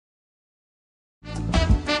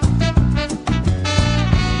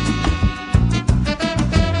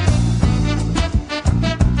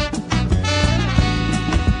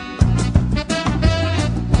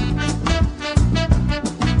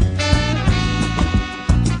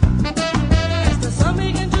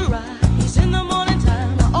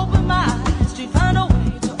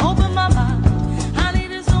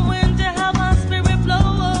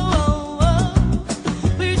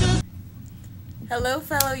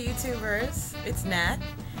YouTubers, it's Nat,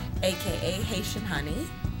 aka Haitian Honey.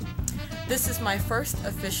 This is my first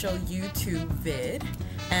official YouTube vid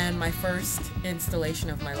and my first installation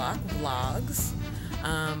of my lock vlogs.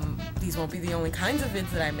 These won't be the only kinds of vids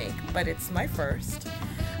that I make, but it's my first.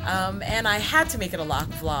 And I had to make it a lock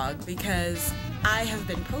vlog because I have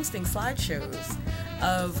been posting slideshows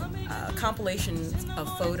of compilations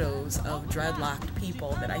of photos of dreadlocked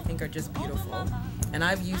people that I think are just beautiful, and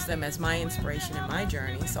I've used them as my inspiration in my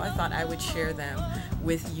journey, so I thought I would share them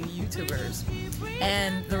with you YouTubers.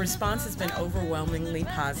 And the response has been overwhelmingly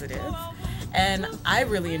positive, and I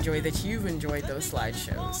really enjoy that you've enjoyed those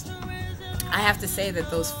slideshows. I have to say that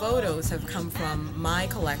those photos have come from my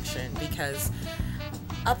collection because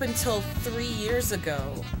up until 3 years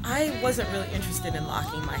ago, I wasn't really interested in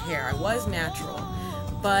locking my hair. I was natural,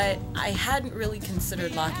 but I hadn't really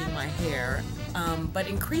considered locking my hair. But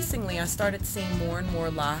increasingly, I started seeing more and more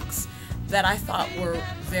locks that I thought were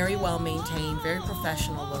very well maintained, very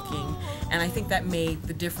professional looking, and I think that made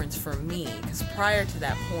the difference for me, because prior to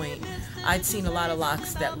that point, I'd seen a lot of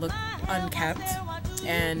locks that looked unkept,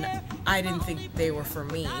 and I didn't think they were for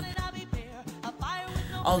me.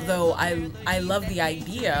 Although I love the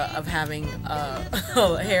idea of having a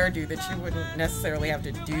hairdo that you wouldn't necessarily have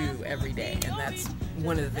to do every day, and that's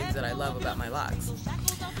one of the things that I love about my locks.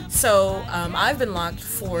 So I've been locked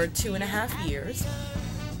for 2.5 years,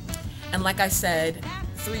 and like I said,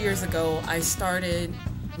 3 years ago I started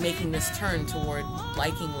making this turn toward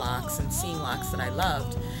liking locks and seeing locks that I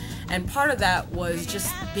loved, and part of that was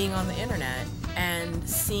just being on the internet and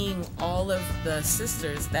seeing all of the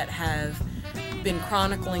sisters that have been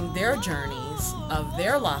chronicling their journeys of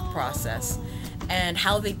their lock process and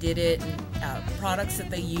how they did it, and products that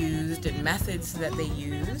they used and methods that they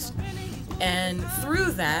used. And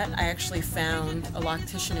through that, I actually found a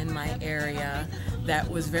loctician in my area that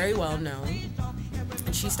was very well known,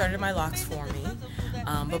 and she started my locks for me.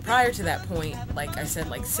 But prior to that point, like I said,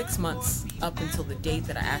 like 6 months up until the date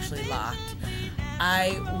that I actually locked,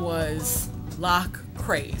 I was lock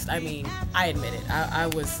crazed. I mean, I admit it, I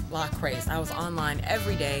was lock crazed. I was online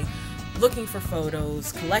every day looking for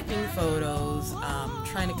photos, collecting photos,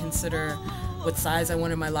 trying to consider what size I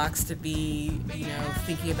wanted my locks to be, you know,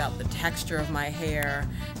 thinking about the texture of my hair,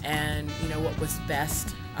 and you know what was best,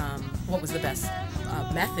 what was the best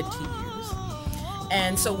method to use.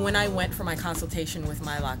 And so when I went for my consultation with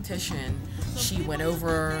my loctician, she went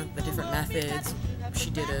over the different methods.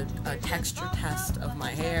 She did a texture test of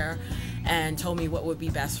my hair and told me what would be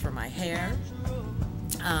best for my hair.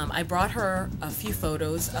 I brought her a few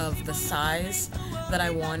photos of the size that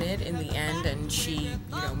I wanted in the end, and she,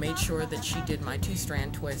 you know, made sure that she did my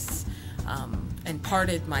 2-strand twists and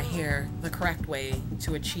parted my hair the correct way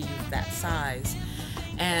to achieve that size.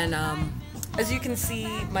 And as you can see,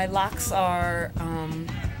 my locks are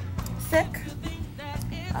thick,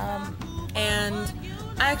 and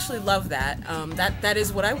I actually love that. That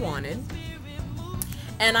is what I wanted.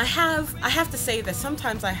 And I have to say that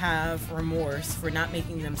sometimes I have remorse for not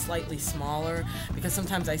making them slightly smaller, because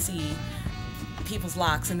sometimes I see people's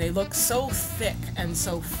locks and they look so thick and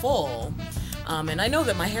so full. And I know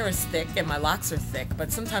that my hair is thick and my locks are thick,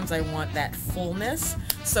 but sometimes I want that fullness.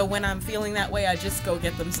 So when I'm feeling that way, I just go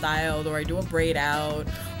get them styled, or I do a braid out,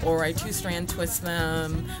 or I 2-strand twist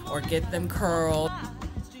them, or get them curled.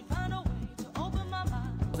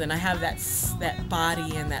 And I have that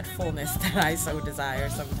body and that fullness that I so desire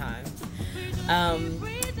sometimes.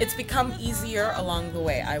 It's become easier along the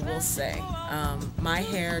way, I will say. My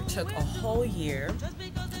hair took a whole year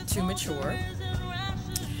to mature.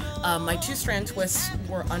 My 2-strand twists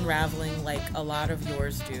were unraveling like a lot of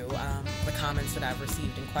yours do, the comments that I've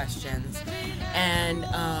received in questions. And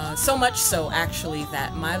so much so, actually,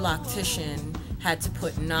 that my loctician had to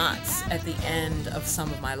put knots at the end of some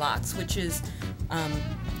of my locks, which is,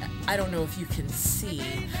 I don't know if you can see,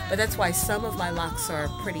 but that's why some of my locks are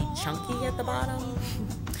pretty chunky at the bottom,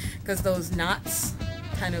 because those knots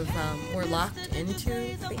kind of were locked into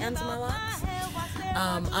the ends of my locks.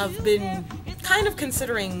 I've been kind of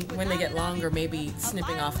considering, when they get longer, maybe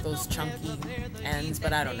snipping off those chunky ends,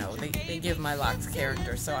 but I don't know. They give my locks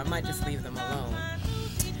character, so I might just leave them alone.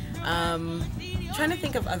 Trying to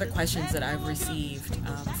think of other questions that I've received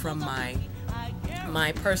from my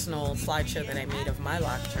personal slideshow that I made of my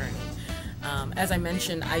lock journey. As I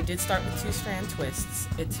mentioned, I did start with 2-strand twists.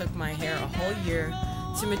 It took my hair a whole year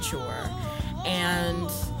to mature, and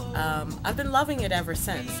I've been loving it ever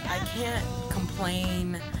since. I can't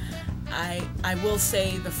complain. I will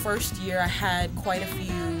say the first year I had quite a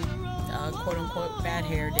few quote-unquote bad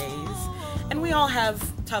hair days, and we all have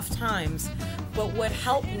tough times, But what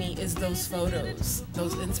helped me is those photos,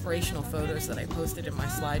 those inspirational photos that I posted in my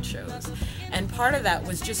slideshows. And part of that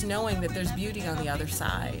was just knowing that there's beauty on the other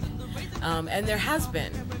side. And there has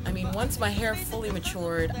been. I mean, once my hair fully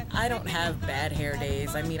matured, I don't have bad hair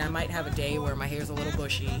days. I mean, I might have a day where my hair's a little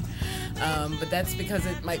bushy, but that's because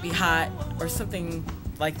it might be hot or something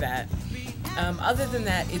like that. Other than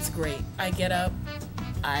that, it's great. I get up,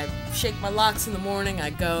 I shake my locks in the morning,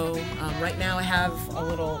 I go. Right now I have a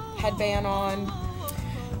little headband on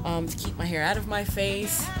to keep my hair out of my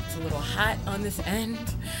face. It's a little hot on this end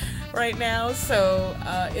right now, so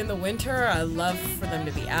in the winter I love for them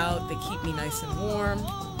to be out. They keep me nice and warm,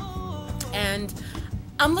 and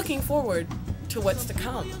I'm looking forward to what's to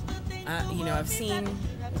come. You know, I've seen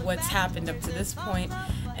what's happened up to this point,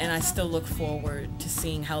 and I still look forward to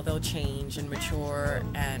seeing how they'll change and mature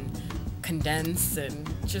and condense and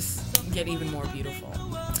just get even more beautiful.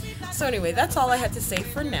 So anyway, that's all I had to say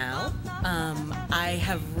for now. I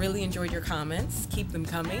have really enjoyed your comments. Keep them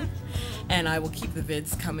coming, and I will keep the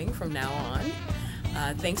vids coming from now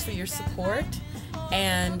on. Thanks for your support,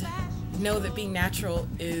 and know that being natural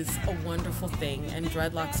is a wonderful thing, and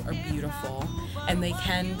dreadlocks are beautiful, and they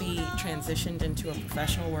can be transitioned into a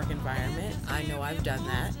professional work environment. I know I've done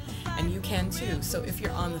that, and you can too. So if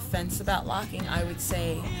you're on the fence about locking, I would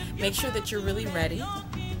say make sure that you're really ready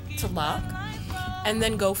to lock, and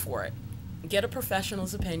then go for it. Get a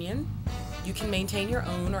professional's opinion. You can maintain your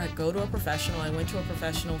own or go to a professional. I went to a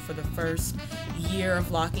professional for the first year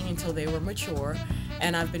of locking until they were mature,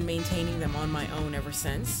 and I've been maintaining them on my own ever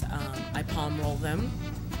since. I palm roll them.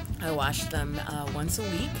 I wash them once a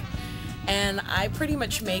week, and I pretty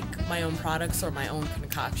much make my own products or my own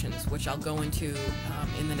concoctions, which I'll go into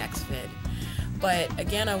in the next vid. But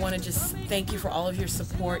again, I want to just thank you for all of your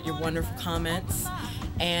support, your wonderful comments,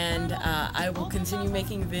 and I will continue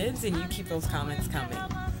making vids, and you keep those comments coming.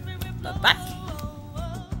 Bye-bye.